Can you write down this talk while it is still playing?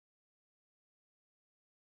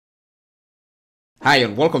Hi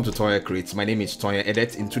and welcome to TonyeCreates. My name is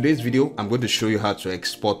TonyeEdit. In today's video, I'm going to show you how to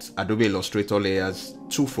export Adobe Illustrator layers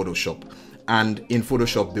to Photoshop. And in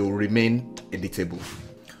Photoshop, they will remain editable.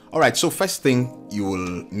 Alright, so first thing you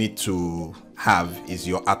will need to have is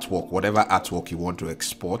your artwork, whatever artwork you want to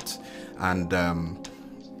export. And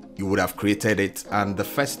you would have created it, and the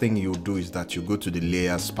first thing you do is that you go to the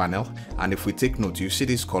layers panel, and if we take note, you see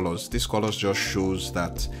these colors just shows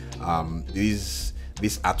that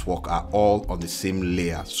this artwork are all on the same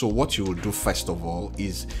layer. So what you will do first of all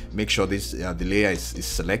is make sure this the layer is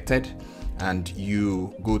selected, and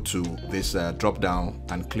you go to this drop down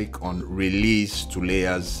and click on release to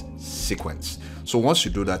layers sequence. So once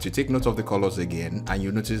you do that, you take note of the colors again, and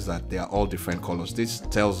you notice that they are all different colors. This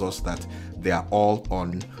tells us that they are all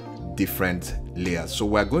on different layers. So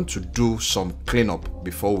we're going to do some cleanup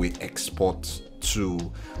before we export to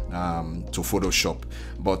Photoshop,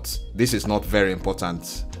 but this is not very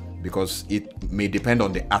important because it may depend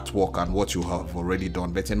on the artwork and what you have already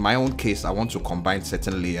done. But in my own case, I want to combine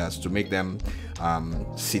certain layers to make them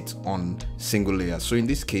sit on single layers. So in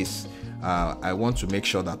this case, I want to make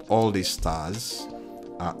sure that all these stars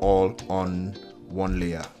are all on one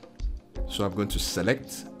layer. So I'm going to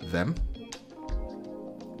select them,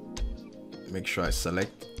 make sure I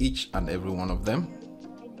select each and every one of them.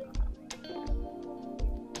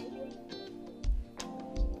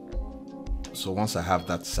 So once I have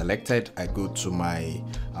that selected, I go to my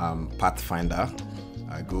Pathfinder.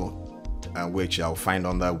 I go which I'll find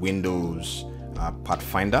under Windows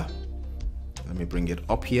Pathfinder. Let me bring it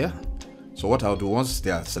up here. So what I'll do, once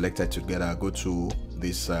they are selected together, I go to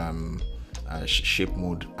this shape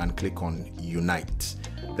mode and click on Unite.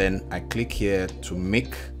 Then I click here to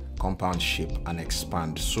make compound shape and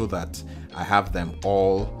expand so that I have them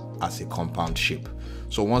all as a compound shape.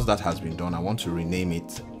 So once that has been done, I want to rename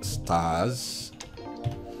it stars.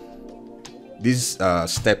 This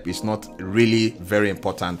step is not really very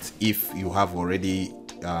important if you have already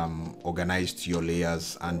organized your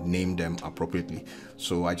layers and named them appropriately.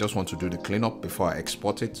 So I just want to do the cleanup before I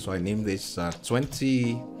export it. So I name this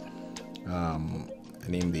 20. I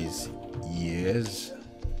name these years.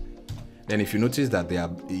 Then if you notice that they are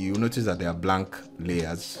blank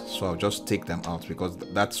layers, so I'll just take them out because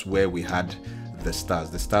that's where we had the stars.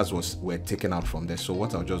 The stars were taken out from there. So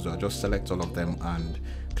what I'll just do, I'll just select all of them and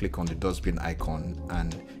click on the dustbin icon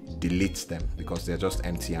and delete them because they're just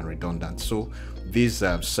empty and redundant. So these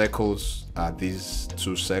circles are these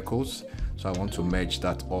two circles. So I want to merge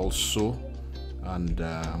that also and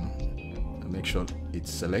make sure it's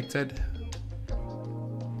selected.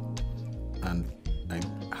 And I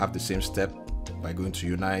have the same step by going to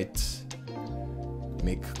Unite,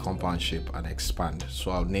 make compound shape and expand. So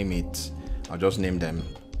I'll just name them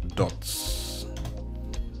dots,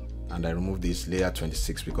 and I remove this layer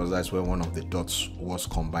 26 because that's where one of the dots was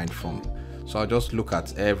combined from. So I'll just look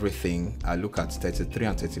at everything. I look at 33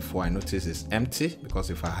 and 34. I notice it's empty because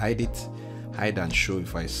if I hide and show,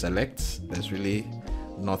 if I select, there's really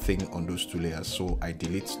nothing on those two layers. So I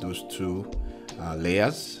delete those two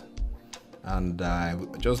layers, and I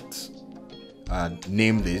just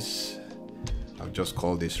name this. I'll just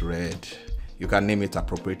call this red. You can name it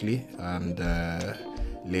appropriately. And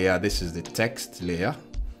layer, this is the text layer,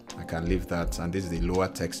 I can leave that. And this is the lower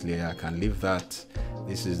text layer, I can leave that.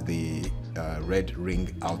 This is the red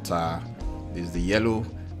ring outer, this is the yellow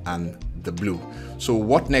and the blue. So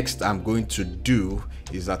what next I'm going to do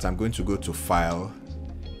is that I'm going to go to File,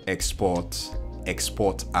 Export,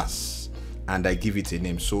 Export As, and I give it a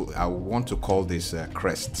name. So I want to call this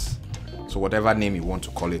crest. So whatever name you want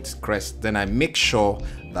to call it, crest. Then I make sure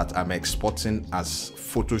that I'm exporting as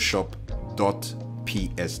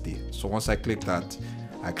photoshop.psd. So once I click that,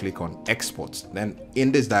 I click on export. Then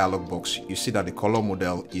in this dialog box, you see that the color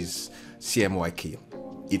model is CMYK.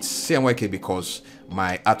 It's CMYK because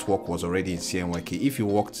my artwork was already in CMYK. If you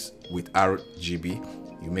worked with RGB,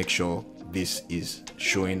 you make sure this is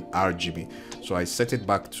showing RGB. So I set it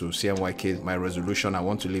back to CMYK. My resolution, I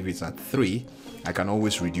want to leave it at 3. I can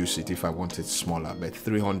always reduce it if I want it smaller, but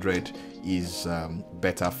 300 is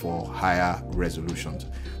better for higher resolutions.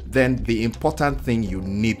 Then the important thing you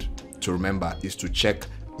need to remember is to check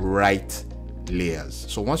right layers.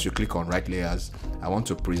 So once you click on right layers, I want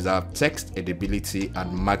to preserve text editability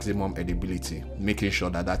and maximum editability, making sure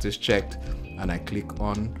that that is checked, and I click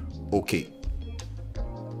on OK.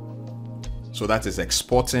 So that is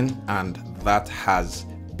exporting, and that has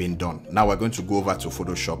been done. Now we're going to go over to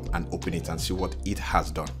Photoshop and open it and see what it has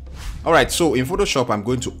done. All right, so in Photoshop, I'm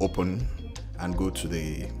going to open and go to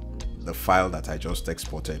the file that I just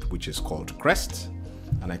exported, which is called crest,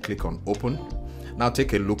 and I click on open. Now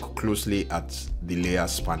take a look closely at the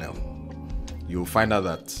layers panel. you'll find out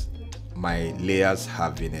that my layers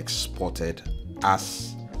have been exported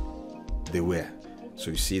as they were.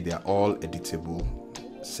 So you see they're all editable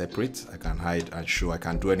separate. I can hide and show. I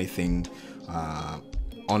can do anything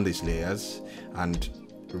on these layers. And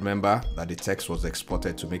remember that the text was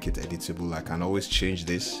exported to make it editable. I can always change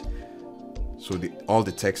this so all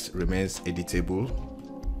the text remains editable.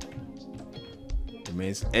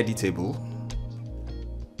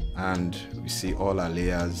 And we see all our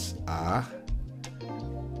layers are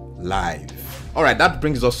live. All right, that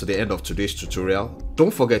brings us to the end of today's tutorial.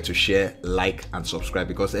 Don't forget to share, like, and subscribe,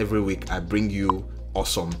 because every week I bring you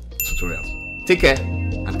awesome tutorials. Take care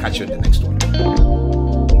and catch you in the next one.